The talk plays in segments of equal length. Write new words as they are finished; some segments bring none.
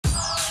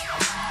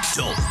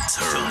Don't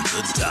turn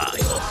the dial.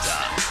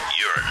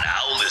 You're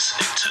now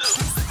listening to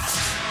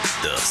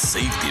the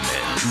Safety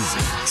Man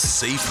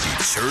Safety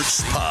Church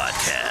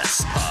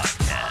Podcast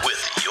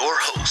with your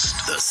host,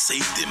 the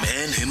Safety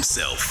Man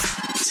himself,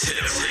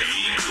 Terry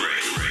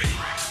Gray.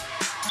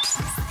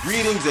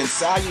 Greetings and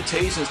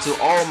salutations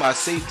to all my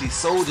safety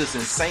soldiers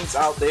and saints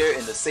out there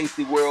in the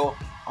safety world.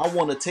 I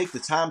want to take the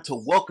time to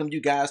welcome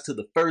you guys to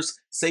the first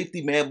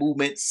Safety Man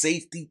Movement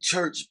Safety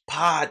Church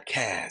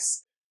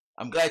Podcast.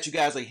 I'm glad you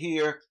guys are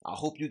here. I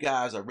hope you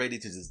guys are ready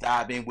to just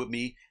dive in with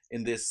me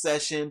in this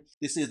session.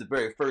 This is the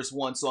very first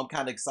one, so I'm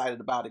kind of excited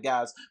about it,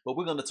 guys. But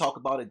we're going to talk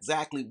about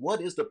exactly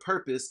what is the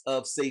purpose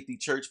of Safety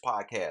Church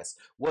Podcast.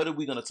 What are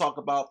we going to talk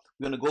about?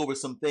 We're going to go over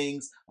some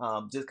things,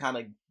 just kind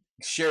of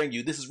sharing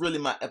you. This is really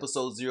my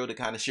episode 0 to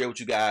kind of share with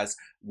you guys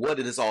what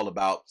it is all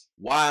about.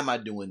 Why am I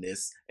doing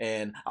this?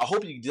 And I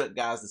hope you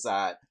guys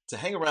decide to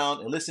hang around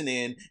and listen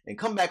in and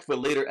come back for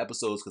later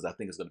episodes because I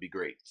think it's going to be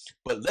great.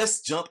 But let's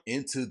jump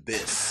into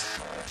this.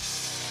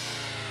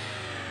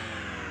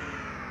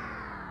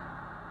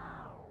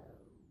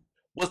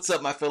 What's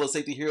up, my fellow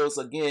safety heroes?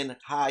 Again,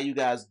 how you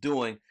guys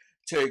doing?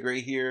 Terry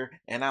Gray here,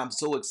 and I'm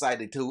so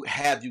excited to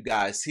have you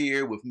guys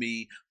here with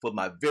me for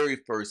my very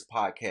first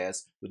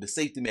podcast with the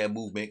Safety Man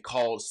Movement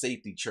called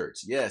Safety Church.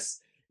 Yes,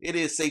 it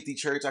is Safety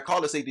Church. I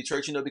call it Safety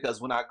Church, because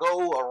when I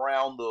go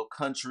around the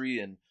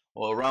country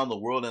or around the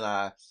world and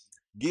I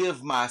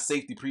give my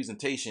safety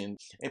presentation,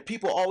 and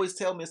people always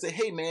tell me and say,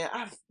 hey man,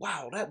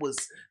 wow, that was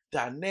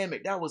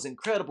dynamic. That was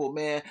incredible,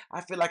 man.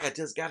 I feel like I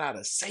just got out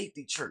of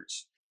Safety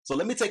Church. So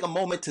let me take a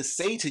moment to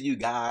say to you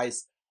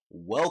guys,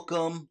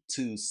 welcome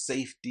to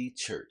Safety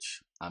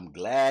Church. I'm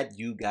glad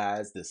you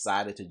guys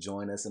decided to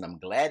join us, and I'm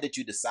glad that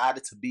you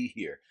decided to be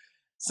here.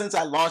 Since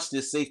I launched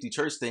this Safety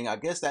Church thing, I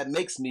guess that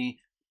makes me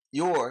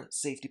your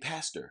safety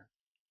pastor.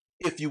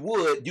 If you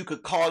would, you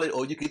could call it,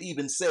 or you could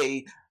even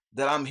say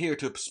that I'm here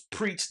to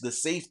preach the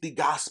safety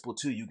gospel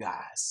to you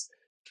guys.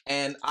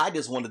 And I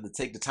just wanted to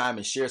take the time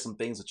and share some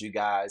things with you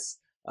guys.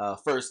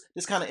 First,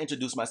 just kind of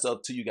introduce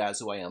myself to you guys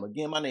who I am.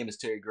 Again, my name is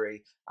Terry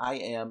Gray. I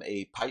am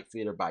a pipe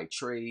fitter by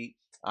trade.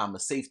 I'm a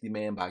safety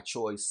man by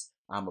choice.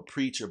 I'm a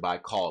preacher by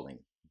calling,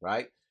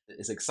 right?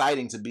 It's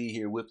exciting to be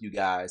here with you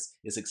guys.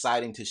 It's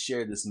exciting to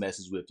share this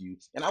message with you.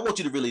 And I want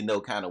you to really know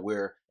kind of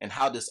where and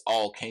how this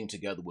all came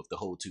together with the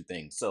whole two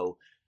things. So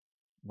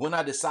when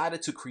I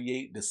decided to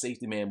create the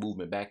Safety Man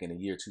Movement back in the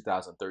year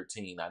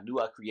 2013, I knew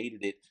I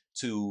created it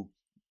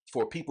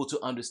for people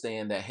to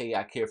understand that, hey,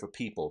 I care for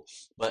people.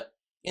 But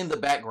in the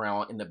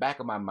background, in the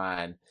back of my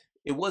mind,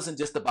 it wasn't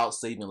just about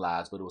saving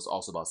lives, but it was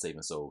also about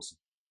saving souls.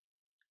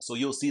 So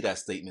you'll see that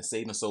statement,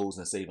 saving souls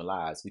and saving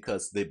lives,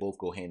 because they both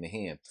go hand in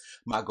hand.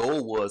 My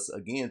goal was,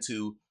 again,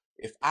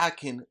 if I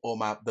can, or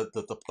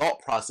the thought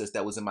process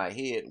that was in my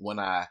head when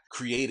I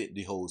created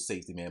the whole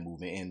Safety Man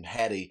Movement and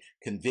had a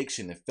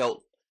conviction and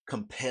felt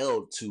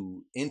compelled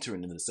to enter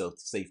into the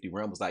self-safety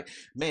realm, was like,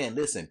 man,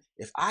 listen,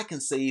 if I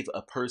can save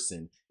a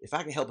person, if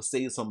I can help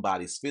save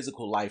somebody's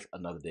physical life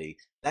another day,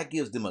 that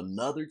gives them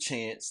another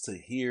chance to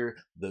hear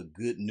the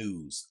good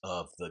news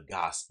of the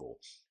gospel.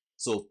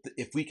 So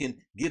if we can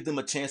give them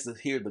a chance to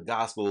hear the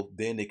gospel,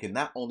 then they can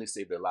not only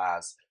save their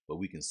lives, but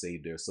we can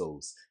save their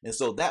souls. And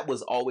so that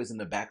was always in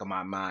the back of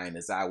my mind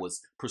as I was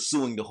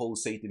pursuing the whole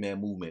Safety Man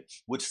Movement,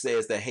 which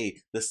says that, hey,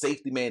 the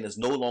safety man is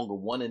no longer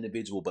one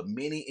individual, but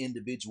many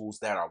individuals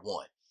that are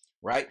one,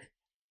 right?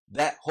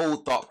 That whole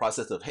thought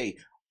process of, hey,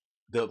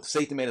 the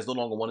safety man is no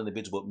longer one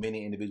individual, but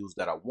many individuals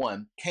that are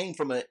one, came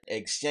from an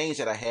exchange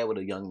that I had with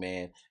a young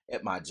man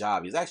at my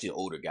job. He's actually an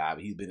older guy,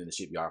 but he's been in the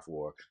shipyard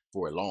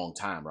for a long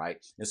time, right?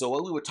 And so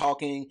while we were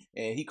talking,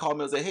 and he called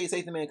me and said, hey,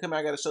 safety man, come here,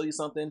 I got to show you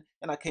something.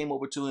 And I came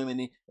over to him,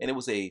 and it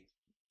was a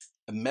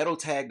metal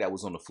tag that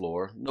was on the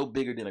floor, no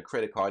bigger than a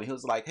credit card. And he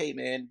was like, hey,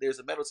 man, there's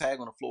a metal tag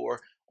on the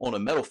floor, on a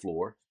metal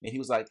floor. And he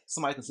was like,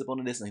 somebody can slip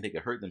onto this and they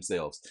could hurt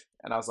themselves.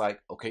 And I was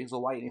like, okay, so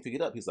why you didn't pick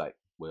it up? He's like,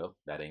 well,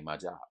 that ain't my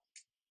job.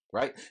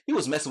 Right? He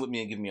was messing with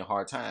me and giving me a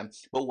hard time.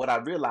 But what I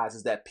realized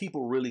is that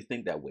people really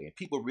think that way. And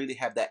people really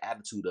have that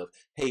attitude of,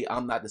 hey,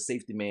 I'm not the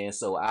safety man,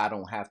 so I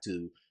don't have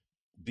to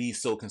be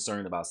so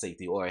concerned about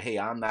safety. Or, hey,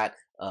 I'm not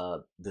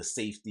the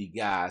safety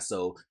guy,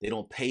 so they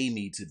don't pay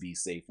me to be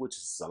safe, which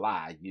is a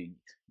lie.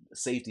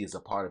 Safety is a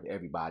part of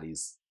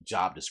everybody's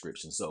job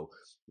description. So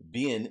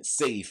being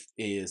safe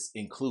is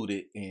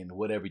included in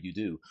whatever you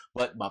do.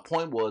 But my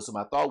thought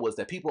was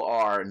that people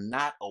are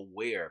not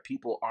aware.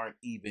 People aren't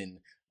even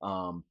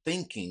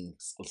thinking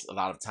a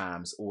lot of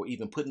times, or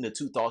even putting the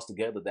two thoughts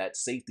together, that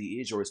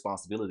safety is your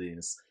responsibility and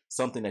it's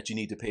something that you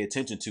need to pay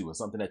attention to and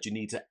something that you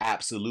need to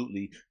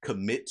absolutely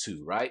commit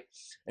to, right?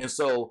 And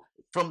so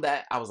from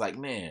that, I was like,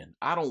 man,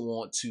 I don't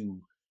want to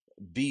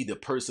be the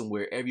person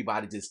where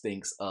everybody just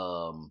thinks,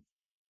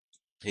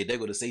 hey, there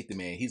go the safety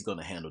man, he's going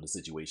to handle the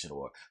situation,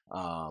 or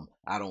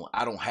I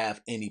don't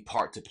have any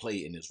part to play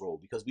in this role,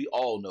 because we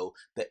all know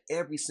that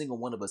every single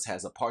one of us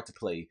has a part to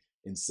play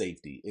in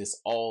safety. It's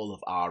all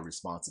of our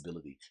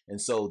responsibility. And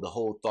so the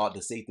whole thought,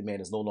 the safety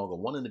man is no longer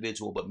one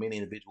individual, but many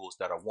individuals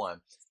that are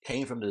one,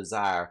 came from the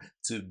desire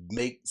to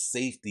make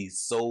safety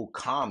so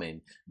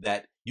common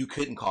that you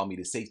couldn't call me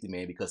the safety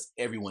man because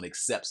everyone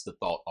accepts the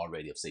thought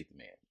already of safety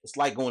man. It's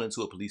like going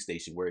into a police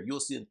station where you'll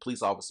see a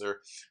police officer,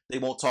 they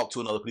won't talk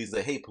to another police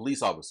and say, hey,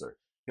 police officer.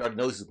 He already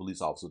knows he's a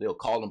police officer. They'll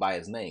call him by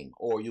his name.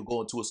 Or you'll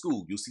go into a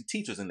school, you'll see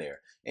teachers in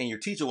there, and your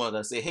teacher will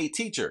to say, hey,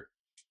 teacher.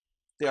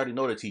 They already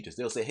know their teachers.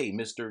 They'll say, hey,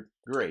 Mr.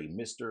 Gray,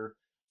 Mr.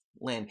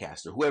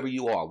 Lancaster, whoever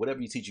you are, whatever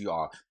your teacher you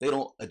are. They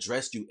don't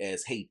address you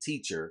as, hey,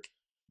 teacher,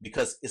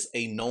 because it's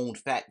a known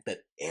fact that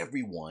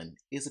everyone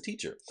is a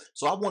teacher.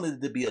 So I wanted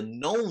it to be a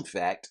known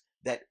fact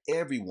that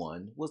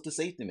everyone was the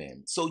safety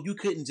man. So you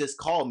couldn't just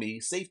call me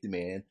safety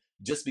man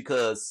just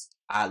because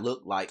I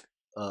look like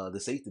the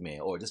safety man,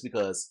 or just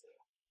because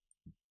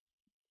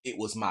it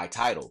was my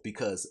title,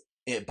 because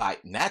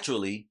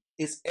naturally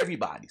it's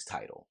everybody's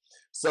title.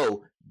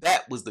 So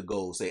that was the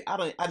goal. Say,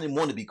 I didn't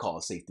want to be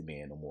called safety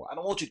man no more. I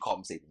don't want you to call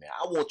me safety man.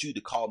 I want you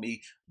to call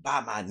me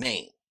by my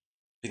name,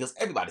 because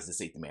everybody's the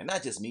safety man,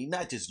 not just me,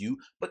 not just you,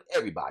 but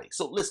everybody.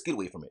 So let's get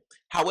away from it.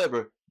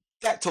 However,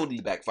 that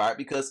totally backfired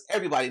because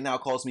everybody now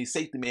calls me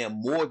safety man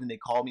more than they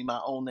call me my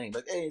own name.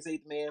 Like, hey,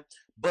 safety man.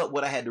 But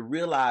what I had to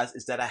realize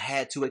is that I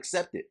had to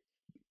accept it.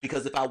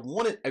 Because if I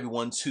wanted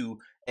everyone to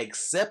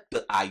accept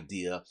the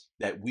idea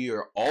that we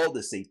are all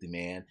the safety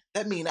man,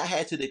 that means I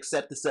had to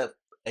accept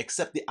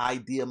the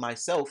idea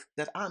myself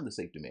that I'm the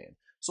safety man.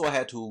 So I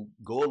had to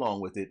go along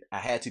with it. I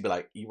had to be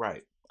like, you're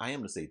right. I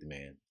am the safety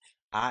man.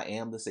 I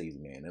am the safety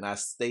man. And I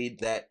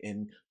stayed that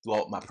in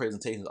throughout my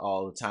presentations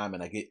all the time.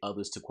 And I get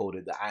others to quote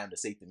it, that I am the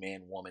safety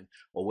man, woman,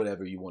 or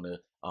whatever you want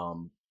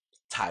to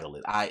title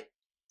it.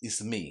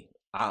 It's me.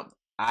 I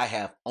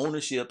have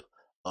ownership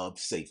of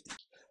safety.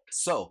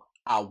 So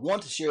I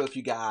want to share with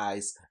you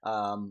guys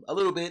a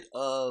little bit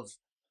of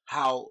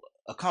how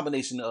a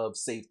combination of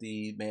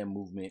safety man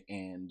movement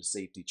and the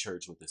safety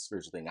church with the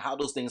spiritual thing, and how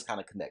those things kind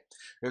of connect.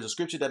 There's a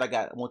scripture that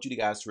I want you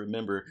guys to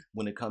remember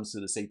when it comes to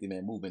the safety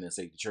man movement and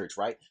safety church,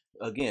 right?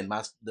 Again,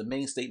 the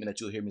main statement that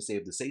you'll hear me say,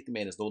 if the safety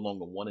man is no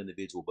longer one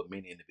individual, but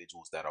many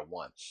individuals that are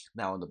one.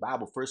 Now in the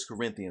Bible, 1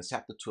 Corinthians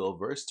chapter 12,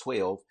 verse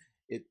 12,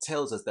 it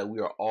tells us that we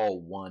are all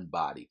one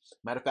body.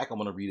 Matter of fact, I'm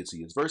going to read it to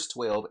you. It's verse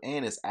 12,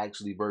 and it's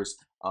actually verse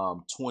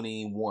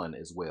 21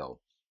 as well.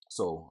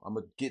 So I'm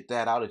going to get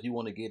that out if you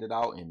want to get it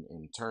out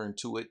and turn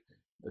to it.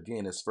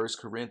 Again, it's 1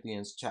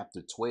 Corinthians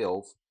chapter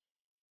 12,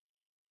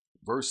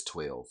 verse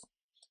 12.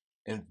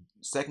 And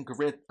 1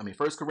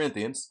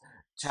 Corinthians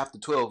chapter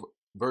 12,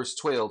 verse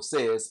 12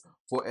 says,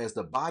 for as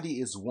the body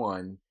is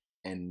one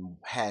and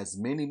has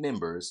many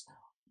members,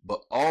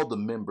 but all the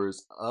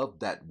members of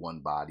that one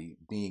body,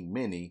 being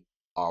many,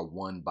 are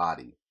one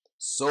body,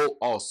 so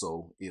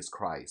also is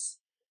Christ.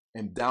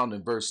 And down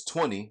in verse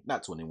 20,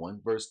 not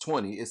 21, verse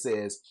 20, it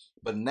says,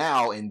 but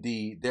now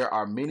indeed there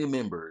are many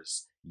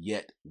members,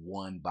 yet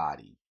one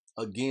body.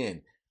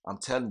 Again, I'm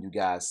telling you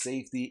guys,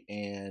 safety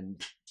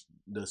and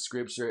the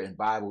scripture and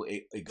Bible,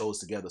 it goes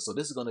together. So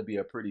this is going to be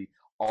a pretty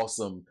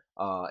awesome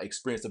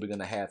experience that we're going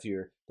to have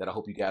here that I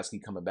hope you guys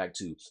keep coming back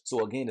to.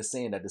 So again, it's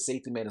saying that the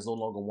safety man is no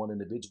longer one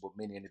individual,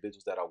 but many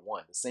individuals that are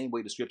one. The same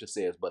way the scripture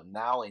says, but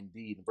now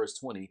indeed, in verse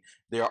 20,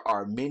 there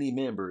are many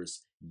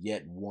members,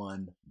 yet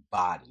one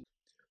body.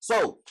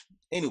 So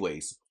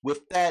anyways,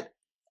 with that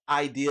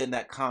idea and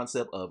that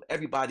concept of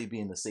everybody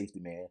being the safety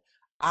man,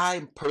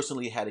 I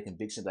personally had a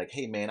conviction like,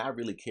 hey man, I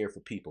really care for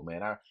people,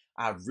 man.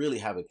 I really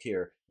have a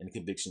care and a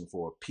conviction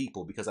for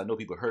people because I know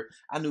people hurt.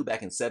 I knew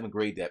back in 7th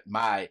grade that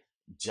my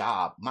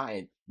job,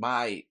 my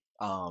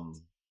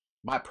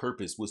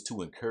purpose was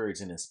to encourage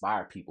and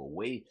inspire people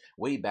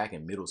way back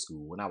in middle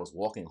school when I was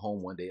walking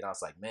home one day and I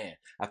was like, man,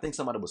 I think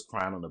somebody was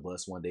crying on the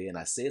bus one day and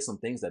I said some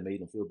things that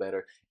made them feel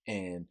better,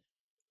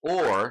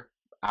 or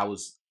I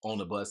was on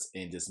the bus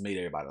and just made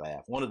everybody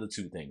laugh. One of the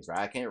two things, right?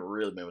 I can't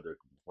really remember the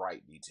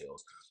right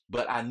details,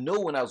 but I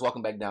know when I was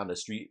walking back down the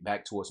street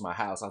back towards my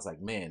house, I was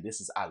like, man,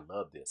 I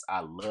love this.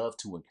 I love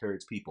to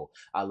encourage people.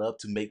 I love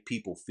to make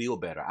people feel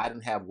better. I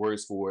didn't have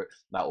words for it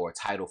or a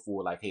title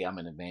for it, like, hey, I'm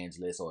an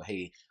evangelist, or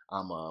hey,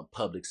 I'm a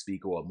public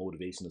speaker or a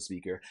motivational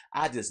speaker.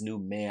 I just knew,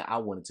 man, I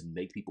wanted to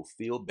make people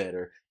feel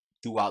better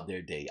throughout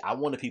their day. I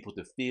wanted people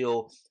to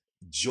feel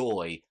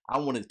joy. I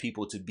wanted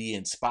people to be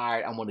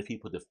inspired. I wanted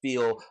people to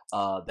feel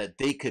that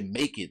they could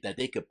make it, that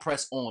they could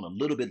press on a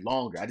little bit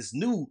longer. I just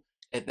knew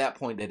at that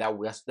point that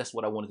that's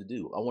what I wanted to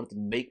do. I wanted to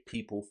make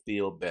people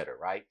feel better,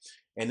 right?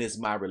 And as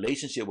my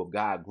relationship with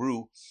God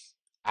grew,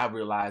 I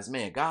realized,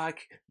 man,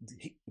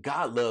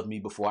 God loved me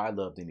before I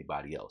loved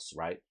anybody else,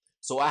 right?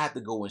 So I had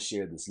to go and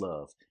share this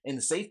love.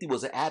 And safety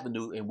was an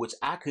avenue in which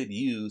I could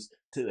use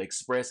to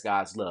express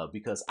God's love,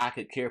 because I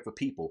could care for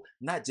people,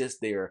 not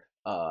just their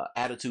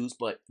attitudes,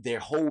 but their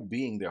whole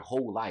being, their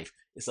whole life.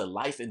 It's a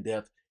life and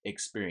death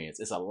experience.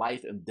 It's a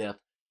life and death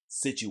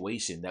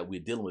situation that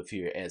we're dealing with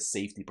here as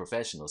safety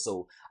professionals.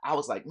 So I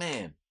was like,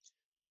 man,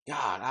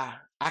 God,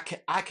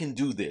 I can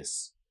do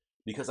this,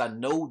 because I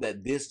know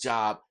that this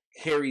job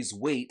carries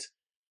weight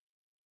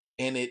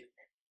and it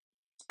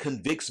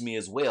convicts me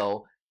as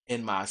well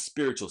in my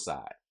spiritual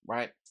side,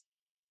 right?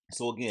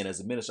 So again, as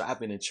a minister,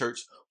 I've been in church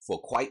for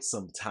quite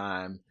some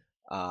time.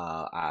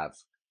 I've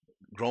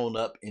grown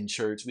up in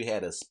church. We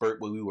had a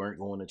spurt where we weren't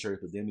going to church,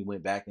 but then we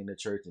went back into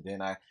church, and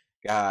then I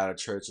got out of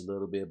church a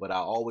little bit. But I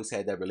always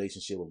had that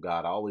relationship with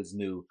God. I always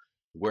knew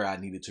where I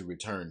needed to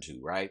return to,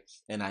 right?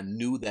 And I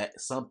knew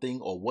that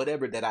something or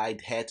whatever that I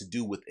had to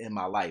do within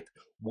my life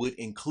would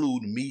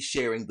include me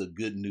sharing the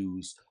good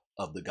news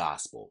of the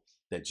gospel.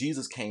 That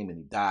Jesus came and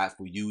he died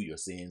for you, your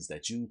sins,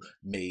 that you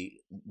may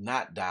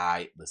not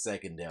die the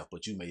second death,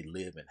 but you may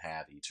live and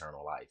have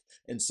eternal life.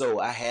 And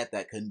so I had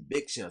that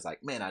conviction. I was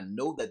like, man, I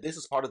know that this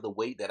is part of the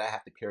weight that I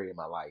have to carry in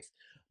my life,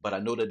 but I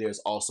know that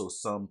there's also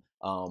some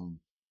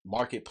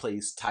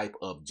marketplace type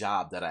of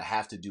job that I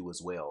have to do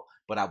as well.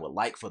 But I would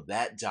like for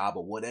that job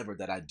or whatever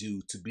that I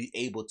do to be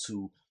able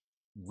to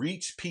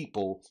reach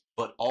people,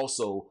 but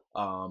also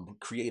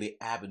create an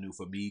avenue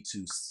for me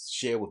to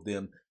share with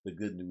them the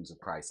good news of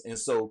Christ. And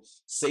so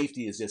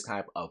safety is just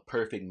kind of a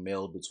perfect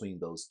meld between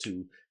those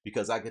two,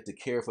 because I get to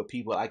care for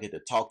people, I get to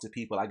talk to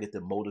people, I get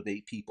to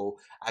motivate people,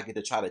 I get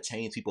to try to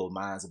change people's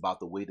minds about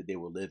the way that they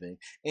were living.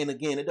 And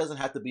again, it doesn't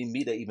have to be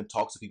me that even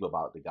talks to people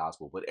about the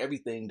gospel, but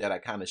everything that I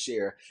kind of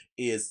share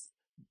is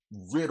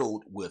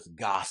riddled with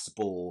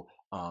gospel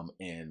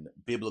and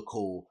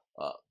biblical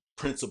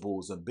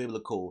principles and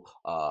biblical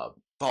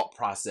thought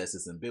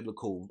processes and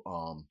biblical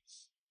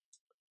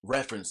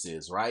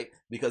references, right?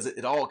 Because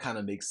it all kind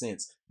of makes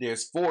sense.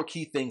 There's four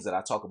key things that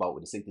I talk about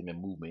with the Safety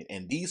Man movement,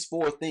 and these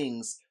four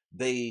things,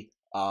 they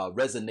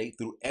resonate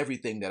through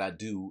everything that I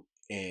do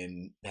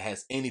and that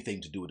has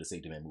anything to do with the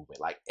Safety Man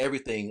movement. Like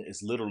everything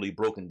is literally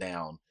broken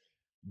down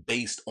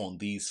based on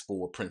these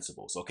four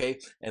principles, okay?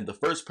 And the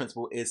first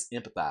principle is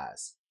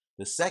empathize.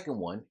 The second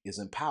one is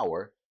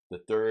empower. The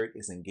third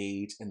is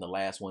engage, and the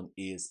last one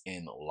is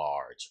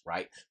enlarge,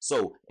 right?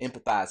 So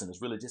empathizing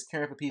is really just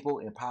caring for people,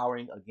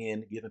 empowering,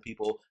 again, giving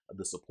people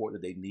the support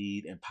that they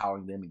need,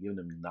 empowering them and giving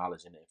them the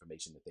knowledge and the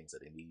information, the things that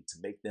they need to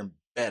make them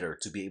better,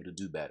 to be able to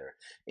do better.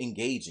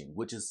 Engaging,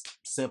 which is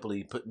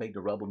simply make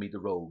the rubber meet the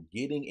road,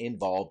 getting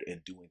involved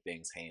and doing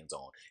things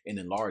hands-on. And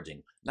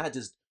enlarging,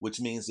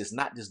 which means just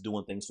not just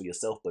doing things for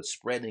yourself, but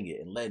spreading it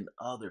and letting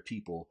other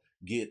people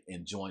get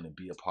and join and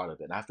be a part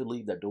of it. And I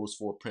believe that those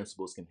four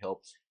principles can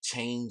help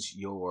change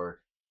your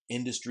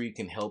industry,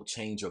 can help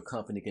change your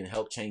company, can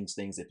help change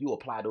things. If you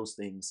apply those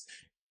things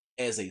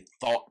as a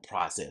thought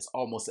process,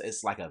 almost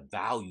it's like a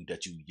value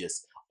that you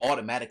just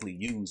automatically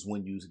use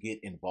when you get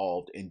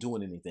involved in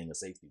doing anything in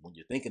safety. When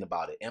you're thinking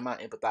about it, am I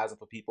empathizing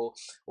for people,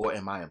 or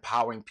am I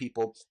empowering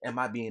people? Am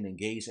I being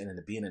engaged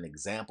and being an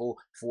example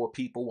for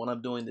people when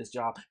I'm doing this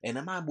job? And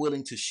am I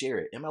willing to share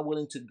it? Am I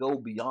willing to go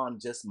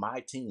beyond just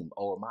my team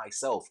or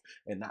myself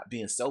and not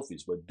being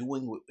selfish, but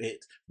doing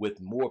it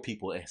with more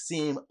people and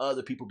seeing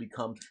other people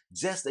become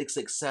just as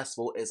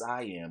successful as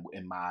I am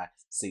in my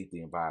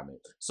safety environment?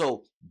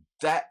 So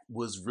that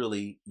was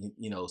really,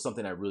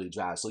 something that really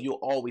drives. So you'll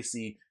always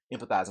see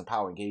empathize,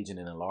 empower, engaging,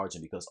 and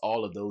enlarging, because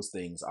all of those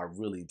things are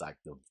really like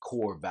the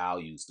core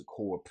values, the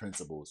core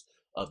principles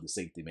of the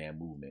Safety Man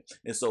movement.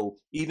 And so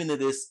even in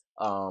this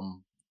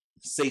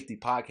safety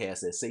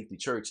podcast at Safety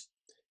Church,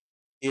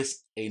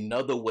 it's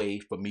another way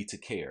for me to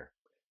care.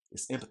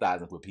 It's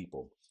empathizing with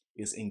people.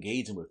 It's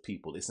engaging with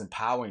people. It's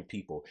empowering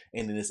people.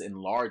 And then it's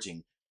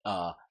enlarging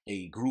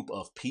a group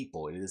of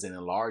people. It is an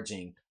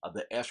enlarging of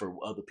the effort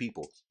of the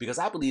people, because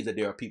I believe that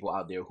there are people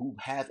out there who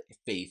have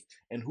faith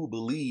and who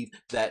believe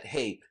that,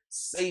 hey,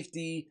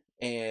 safety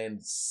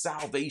and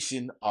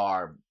salvation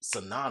are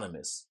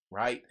synonymous,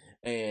 right?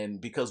 And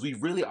because we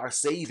really are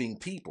saving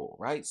people,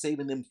 right?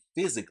 Saving them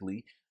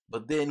physically,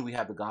 but then we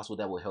have the gospel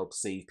that will help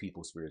save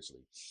people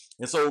spiritually.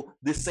 And so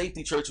this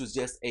Safety Church was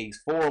just a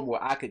forum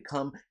where I could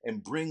come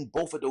and bring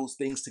both of those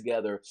things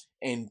together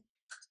and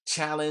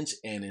challenge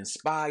and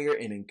inspire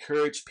and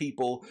encourage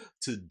people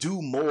to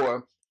do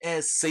more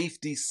as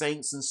safety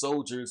saints and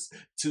soldiers,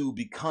 to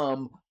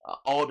become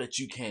all that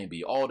you can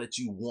be, all that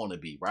you want to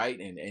be, right?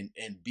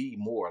 And be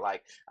more.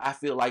 Like, I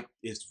feel like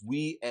if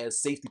we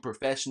as safety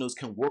professionals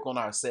can work on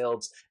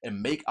ourselves and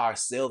make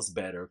ourselves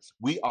better,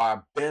 we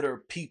are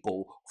better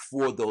people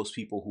for those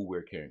people who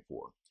we're caring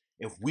for.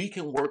 If we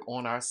can work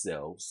on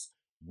ourselves,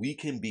 we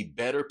can be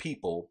better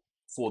people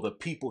for the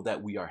people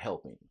that we are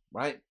helping,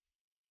 right?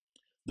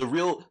 The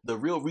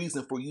real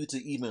reason for you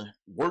to even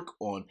work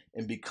on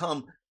and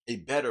become a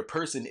better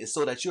person is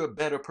so that you're a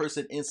better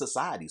person in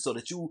society, so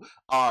that you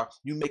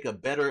make a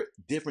better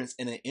difference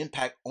and an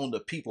impact on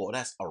the people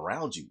that's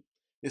around you.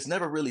 It's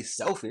never really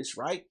selfish,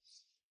 right?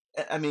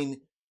 I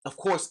mean, of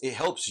course it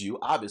helps you,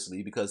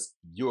 obviously, because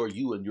you're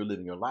you and you're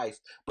living your life,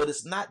 but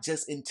it's not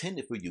just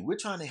intended for you. We're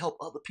trying to help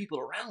other people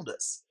around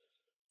us.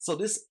 So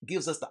this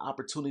gives us the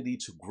opportunity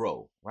to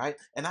grow, right?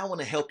 And I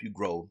want to help you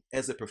grow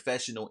as a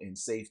professional in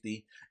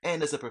safety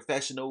and as a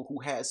professional who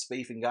has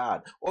faith in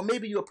God. Or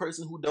maybe you're a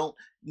person who don't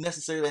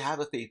necessarily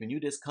have a faith and you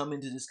just come in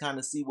to just kind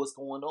of see what's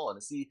going on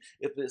and see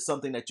if it's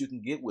something that you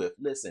can get with.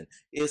 Listen,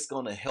 it's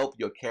going to help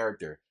your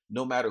character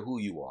no matter who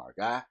you are,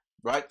 guy,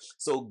 right?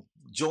 So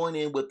join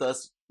in with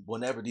us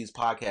whenever these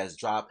podcasts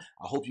drop.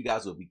 I hope you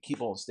guys will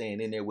keep on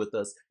staying in there with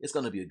us. It's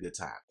going to be a good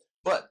time.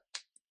 But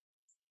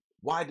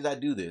why did I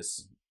do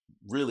this?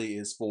 Really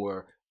is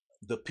for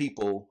the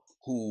people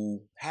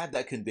who have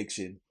that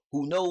conviction,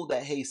 who know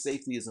that, hey,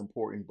 safety is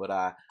important, but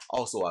I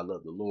love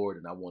the Lord,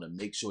 and I want to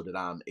make sure that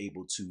I'm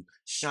able to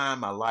shine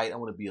my light. I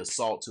want to be a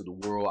salt to the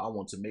world. I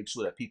want to make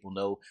sure that people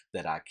know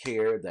that I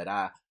care, that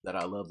I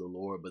love the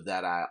Lord, but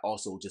that I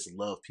also just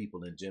love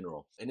people in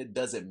general. And it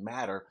doesn't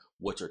matter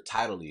what your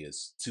title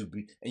is to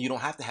be, and you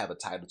don't have to have a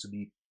title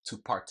to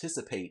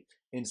participate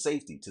in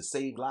safety, to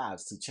save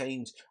lives, to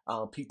change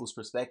people's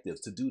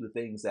perspectives, to do the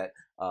things that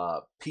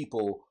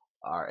people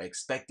are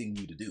expecting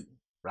you to do.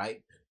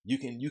 Right? You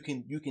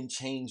can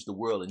change the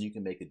world, and you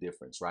can make a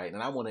difference. Right?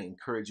 And I want to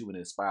encourage you and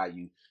inspire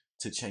you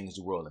to change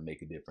the world and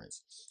make a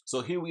difference.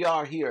 So here we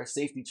are here at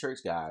Safety Church,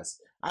 guys.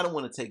 I don't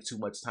want to take too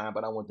much time,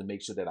 but I want to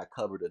make sure that I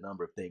covered a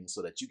number of things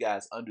so that you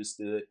guys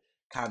understood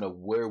kind of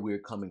where we're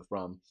coming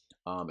from,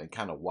 and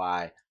kind of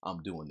why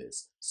I'm doing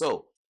this.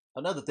 So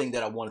another thing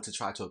that I wanted to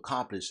try to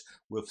accomplish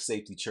with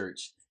Safety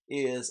Church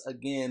is,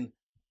 again,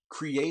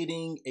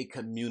 creating a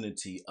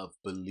community of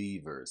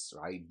believers,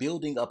 right?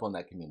 Building up on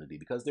that community,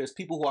 because there's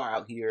people who are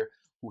out here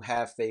who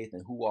have faith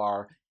and who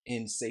are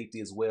in safety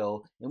as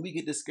well. And we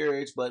get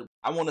discouraged, but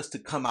I want us to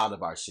come out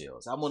of our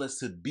shells. I want us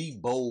to be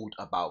bold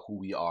about who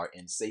we are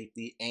in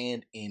safety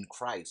and in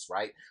Christ,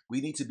 right?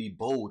 We need to be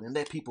bold and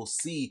let people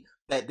see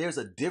that there's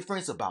a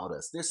difference about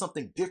us. There's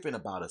something different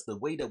about us. The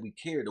way that we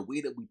care, the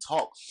way that we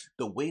talk,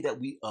 the way that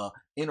we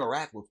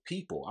interact with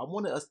people. I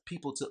want us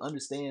people to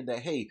understand that,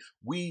 hey,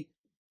 we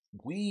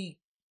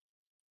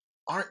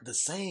aren't the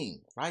same,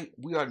 right?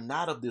 We are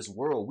not of this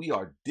world. We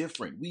are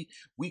different.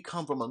 We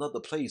come from another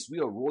place.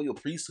 We are royal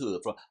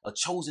priesthood, from a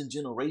chosen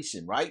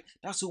generation, right?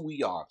 That's who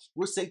we are.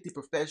 We're safety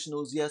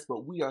professionals, yes,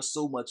 but we are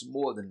so much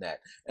more than that.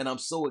 And I'm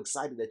so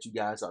excited that you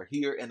guys are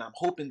here, and I'm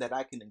hoping that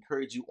I can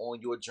encourage you on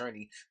your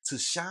journey to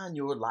shine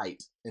your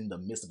light in the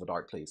midst of a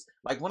dark place.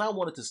 Like when I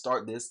wanted to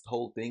start this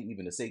whole thing,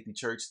 even the Safety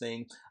Church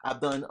thing,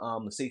 I've done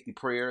the safety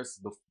prayers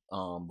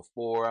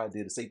before I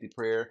did a safety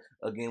prayer.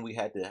 Again,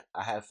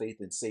 I have faith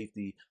in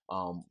safety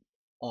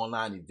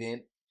online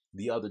event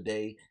the other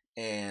day,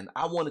 and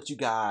I wanted you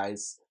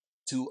guys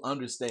to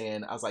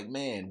understand. I was like,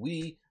 man,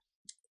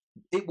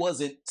 it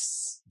wasn't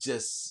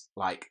just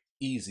like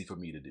easy for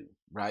me to do,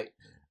 right?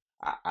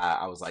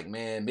 I was like,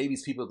 man, maybe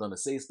these people are gonna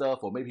say stuff,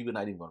 or maybe people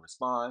are not even gonna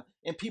respond,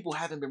 and people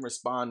haven't been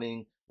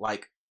responding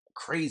like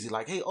crazy,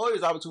 like, hey, oh,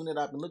 there's opportunity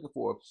that I've been looking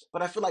for.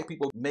 But I feel like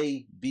people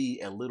may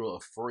be a little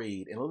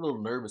afraid and a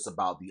little nervous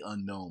about the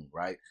unknown,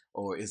 right?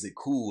 Or is it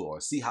cool?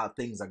 Or see how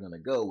things are gonna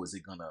go? Is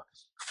it gonna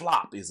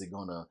flop?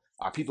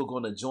 Are people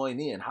gonna join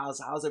in?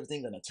 How's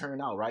everything gonna turn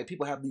out, right?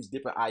 People have these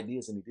different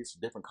ideas and these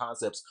different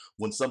concepts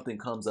when something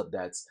comes up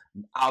that's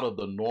out of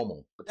the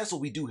normal. But that's what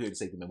we do here at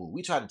Safety Movement.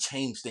 We try to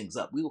change things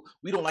up.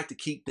 We don't like to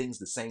keep things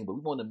the same, but we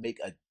want to make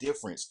a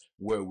difference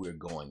where we're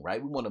going,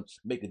 right? We want to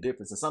make a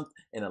difference,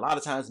 and a lot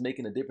of times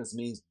making a difference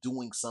means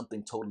doing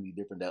something totally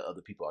different that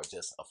other people are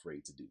just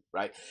afraid to do,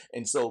 right?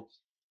 And so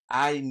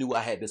I knew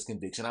I had this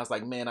conviction. I was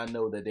like, man, I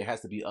know that there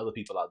has to be other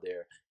people out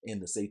there in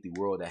the safety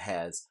world that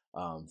has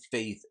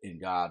faith in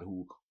God,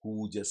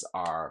 who just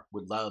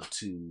would love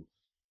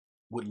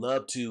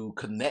to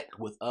connect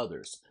with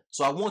others.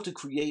 So I want to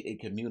create a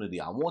community.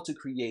 I want to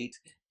create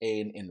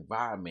an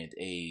environment,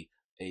 a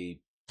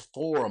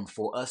forum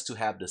for us to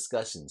have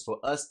discussions, for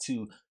us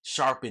to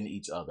sharpen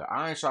each other.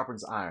 Iron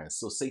sharpens iron.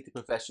 So safety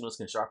professionals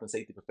can sharpen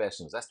safety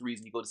professionals. That's the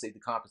reason you go to safety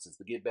conferences,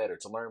 to get better,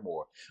 to learn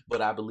more.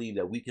 But I believe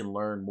that we can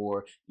learn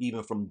more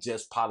even from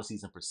just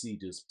policies and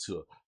procedures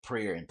to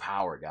prayer and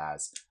power,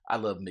 guys. I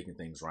love making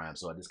things rhyme,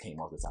 so I just came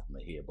off the top of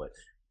my head. But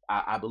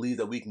I believe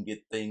that we can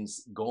get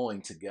things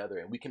going together,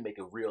 and we can make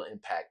a real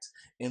impact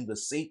in the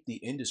safety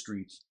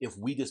industry if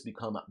we just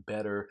become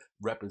better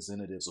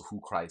representatives of who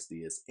Christ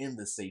is in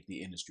the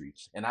safety industry.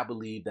 And I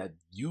believe that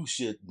you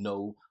should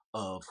know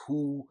of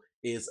who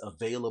is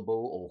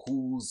available, or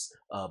who's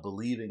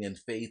believing in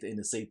faith in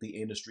the safety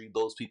industry.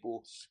 Those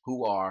people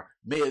who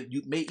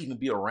may even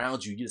be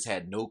around you. You just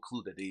had no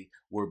clue that they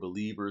were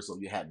believers, or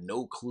you had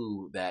no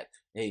clue that,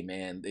 hey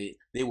man,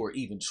 they were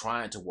even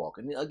trying to walk.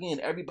 And again,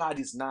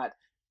 everybody's not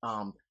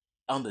um,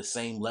 on the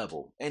same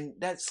level, and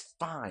that's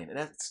fine, and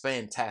that's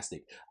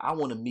fantastic. I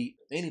want to meet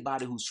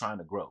anybody who's trying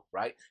to grow,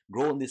 right?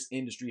 Grow in this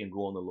industry and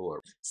grow in the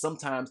Lord.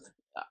 Sometimes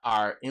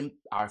our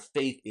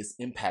faith is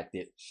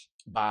impacted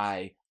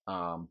by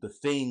the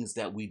things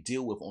that we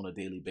deal with on a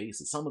daily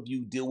basis. Some of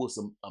you deal with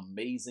some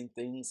amazing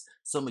things.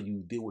 Some of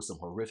you deal with some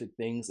horrific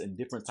things and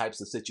different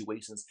types of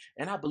situations.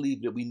 And I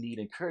believe that we need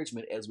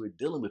encouragement as we're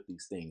dealing with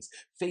these things.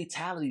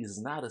 Fatality is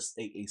not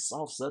a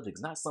soft subject.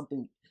 It's not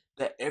something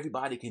that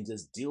everybody can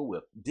just deal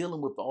with.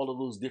 Dealing with all of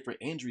those different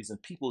injuries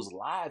and people's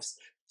lives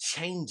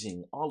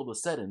changing all of a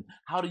sudden.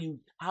 How do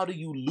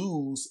you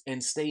lose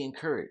and stay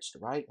encouraged,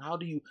 right? How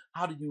do you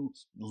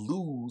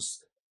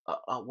lose,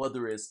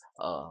 whether it's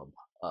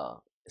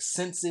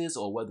senses,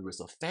 or whether it's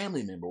a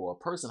family member or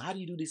a person? How do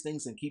you do these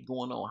things and keep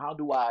going on? How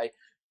do I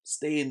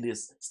stay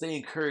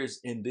encouraged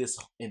in this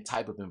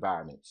type of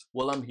environment?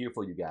 Well, I'm here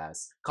for you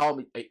guys. Call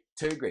me, hey,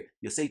 Terry Gray,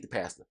 your safety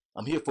pastor.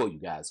 I'm here for you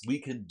guys. We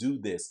can do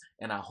this.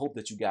 And I hope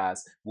that you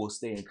guys will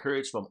stay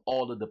encouraged from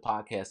all of the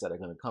podcasts that are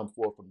going to come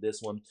forth from this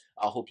one.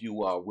 I hope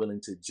you are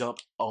willing to jump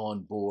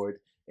on board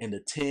and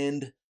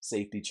attend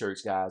Safety Church,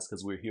 guys,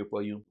 because we're here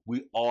for you.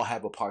 We all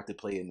have a part to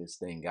play in this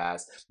thing,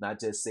 guys. Not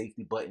just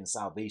safety, but in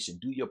salvation.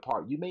 Do your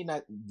part. You may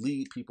not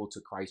lead people to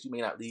Christ. You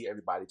may not lead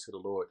everybody to the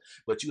Lord,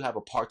 but you have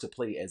a part to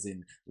play, as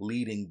in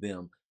leading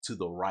them to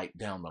the right,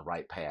 down the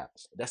right path.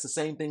 That's the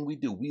same thing we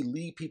do. We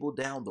lead people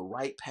down the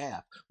right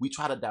path. We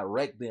try to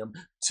direct them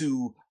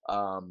to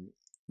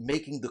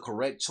making the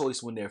correct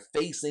choice when they're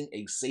facing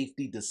a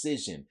safety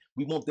decision.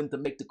 We want them to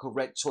make the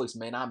correct choice.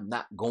 Man, I'm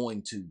not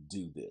going to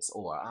do this,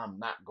 or I'm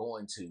not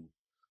going to,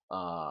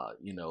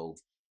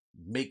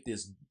 make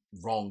this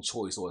wrong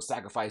choice or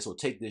sacrifice or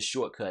take this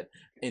shortcut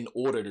in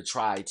order to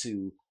try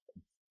to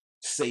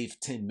save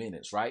 10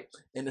 minutes, right?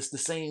 And it's the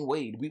same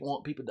way. We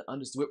want people to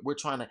understand. We're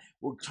trying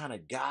to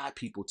guide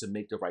people to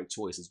make the right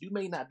choices. You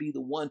may not be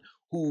the one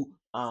who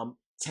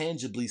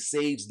tangibly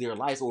saves their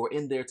life or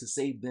in there to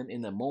save them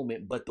in the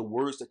moment, but the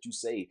words that you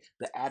say,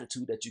 the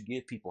attitude that you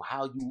give people,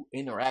 how you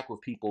interact with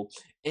people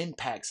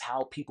impacts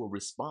how people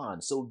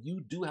respond. So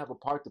you do have a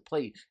part to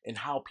play in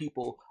how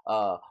people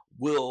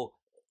will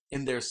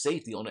in their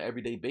safety on an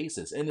everyday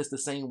basis. And it's the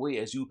same way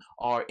as you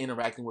are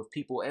interacting with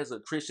people as a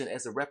Christian,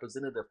 as a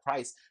representative of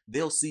Christ.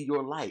 They'll see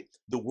your light.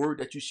 The word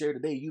that you share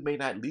today, you may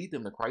not lead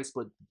them to Christ,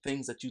 but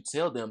things that you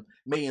tell them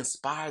may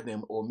inspire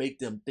them or make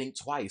them think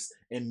twice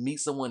and meet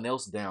someone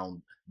else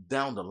down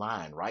the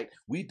line, right?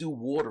 We do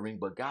watering,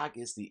 but God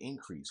gets the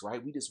increase,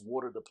 right? We just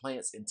water the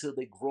plants until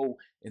they grow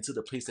into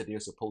the place that they're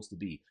supposed to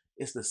be.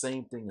 It's the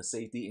same thing in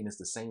safety, and it's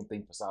the same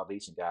thing for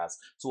salvation, guys.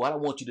 So what I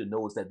want you to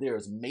know is that there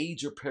is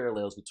major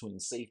parallels between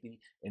safety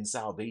and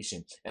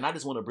salvation. And I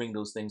just want to bring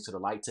those things to the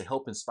light to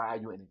help inspire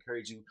you and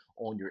encourage you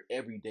on your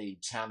everyday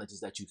challenges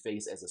that you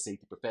face as a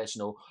safety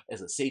professional,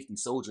 as a safety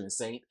soldier and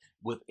saint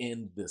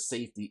within the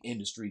safety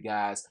industry,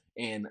 guys.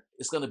 And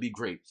it's going to be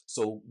great.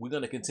 So we're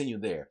going to continue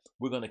there.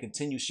 We're going to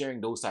continue sharing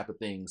those type of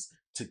things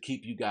to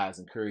keep you guys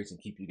encouraged and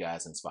keep you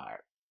guys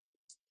inspired.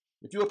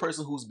 If you're a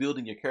person who's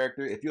building your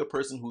character, if you're a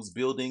person who's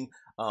building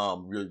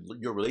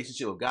your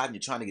relationship with God and you're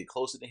trying to get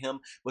closer to Him,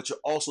 but you're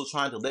also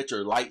trying to let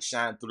your light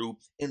shine through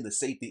in the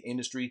safety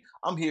industry,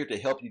 I'm here to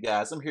help you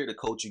guys. I'm here to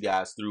coach you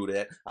guys through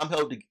that.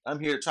 I'm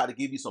here to try to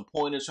give you some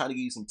pointers, trying to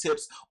give you some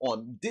tips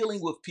on dealing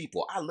with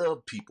people. I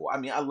love people. I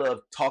mean, I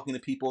love talking to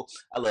people.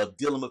 I love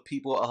dealing with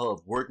people. I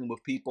love working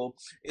with people.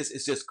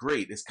 It's just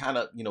great. It's kind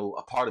of,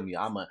 a part of me.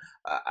 I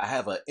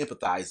have an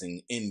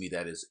empathizing in me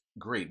that is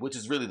great, which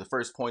is really the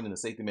first point in the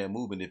Safety Man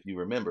movement, if you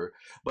remember.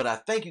 But I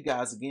thank you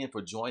guys again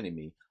for joining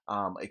me.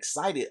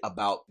 Excited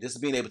about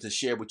just being able to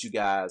share with you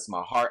guys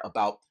my heart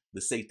about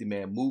the Safety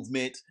Man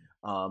movement,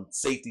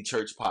 Safety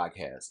Church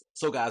podcast.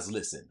 So guys,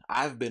 listen,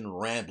 I've been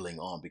rambling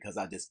on because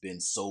I've just been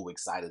so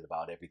excited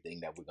about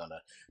everything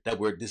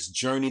this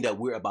journey that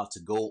we're about to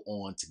go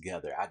on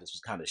together. I just was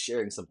kind of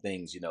sharing some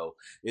things,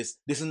 this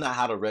is not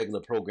how the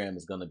regular program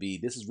is going to be.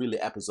 This is really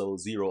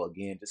episode 0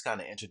 again, just kind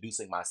of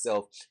introducing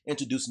myself,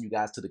 introducing you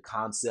guys to the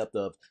concept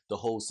of the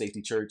whole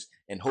Safety Church,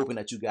 and hoping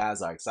that you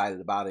guys are excited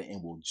about it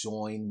and will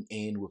join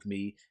in with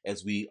me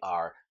as we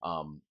are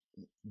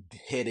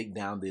heading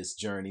down this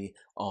journey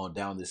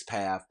down this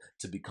path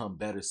to become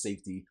better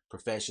safety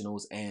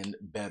professionals and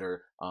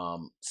better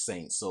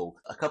saints. So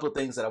a couple of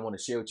things that I want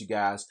to share with you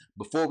guys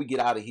before we get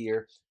out of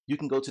here. You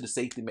can go to the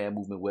Safety Man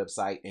Movement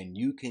website and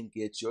you can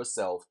get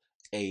yourself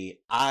a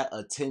I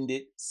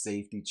Attended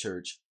Safety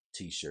Church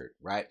t-shirt,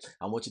 right?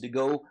 I want you to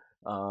go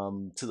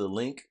to the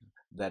link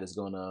that is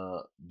going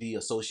to be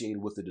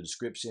associated with the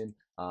description.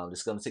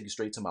 It's going to take you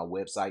straight to my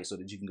website so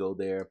that you can go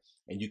there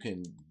and you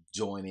can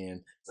join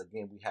in.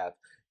 Again, we have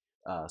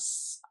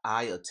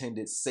I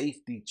Attended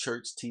Safety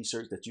Church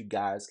t-shirts that you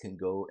guys can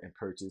go and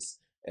purchase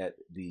at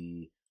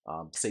the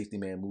Safety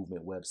Man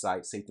Movement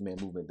website,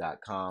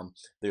 safetymanmovement.com.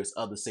 There's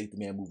other Safety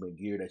Man Movement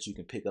gear that you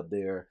can pick up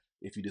there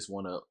if you just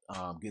want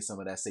to get some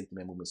of that Safety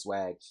Man Movement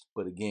swag.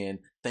 But again,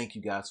 thank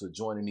you guys for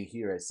joining me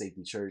here at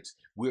Safety Church.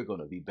 We're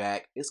going to be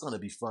back. It's going to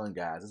be fun,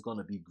 guys. It's going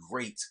to be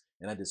great.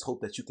 And I just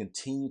hope that you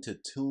continue to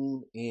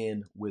tune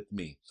in with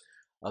me.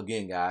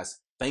 Again, guys,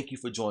 thank you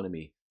for joining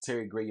me.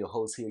 Terry Gray, your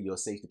host here, your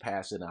safety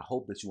pastor, and I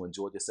hope that you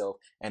enjoyed yourself,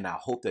 and I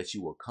hope that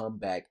you will come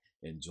back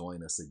and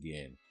join us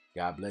again.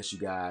 God bless you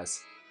guys.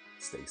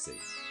 Stay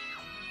safe.